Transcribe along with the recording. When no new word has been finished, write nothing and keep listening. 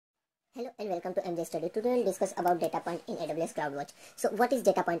Hello and welcome to MJ Study. Today we'll discuss about data point in AWS CloudWatch. So what is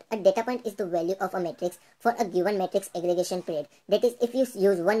data point? A data point is the value of a matrix for a given matrix aggregation period. That is, if you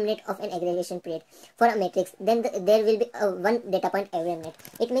use 1 minute of an aggregation period for a matrix, then there will be one data point every minute.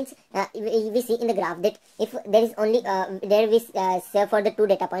 It means we see in the graph that if there is only there we say for the 2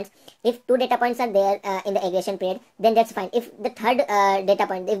 data points. If 2 data points are there in the aggregation period, then that's fine. If the third data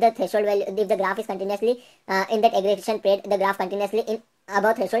point, if the threshold value, if the graph is continuously in that aggregation period, the graph continuously in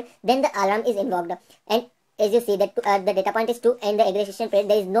above threshold, then the alarm is invoked. And as you see that the data point is 2 and the aggregation period,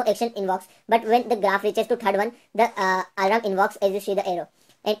 there is no action invokes, but when the graph reaches to third one, the alarm invokes, as you see the arrow.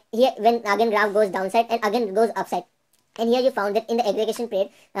 And here when again graph goes downside and again goes upside, and here you found that in the aggregation period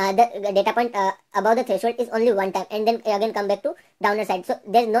the data point above the threshold is only one time and then again come back to downer side, so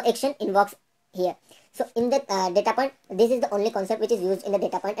there is no action invokes here. So in the data point, this is the only concept which is used in the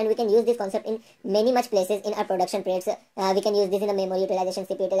data point, and we can use this concept in many much places in our production periods. We can use this in the memory utilization,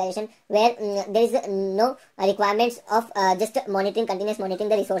 CPU utilization, where there is no requirements of just continuous monitoring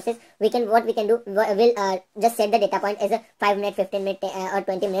the resources. What we can do, we'll just set the data point as a 5 minute, 15 minute or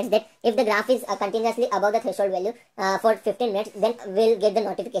 20 minutes, that if the graph is continuously above the threshold value for 15 minutes, then we'll get the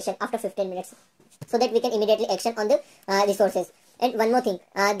notification after 15 minutes, so that we can immediately action on the resources. And one more thing,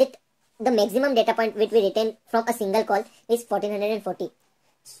 that the maximum data point which we retain from a single call is 1440.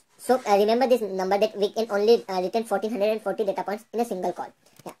 So remember this number, that we can only retain 1440 data points in a single call.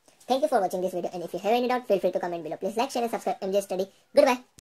 Yeah. Thank you for watching this video, and if you have any doubt, feel free to comment below. Please like, share and subscribe MJ Study. Goodbye.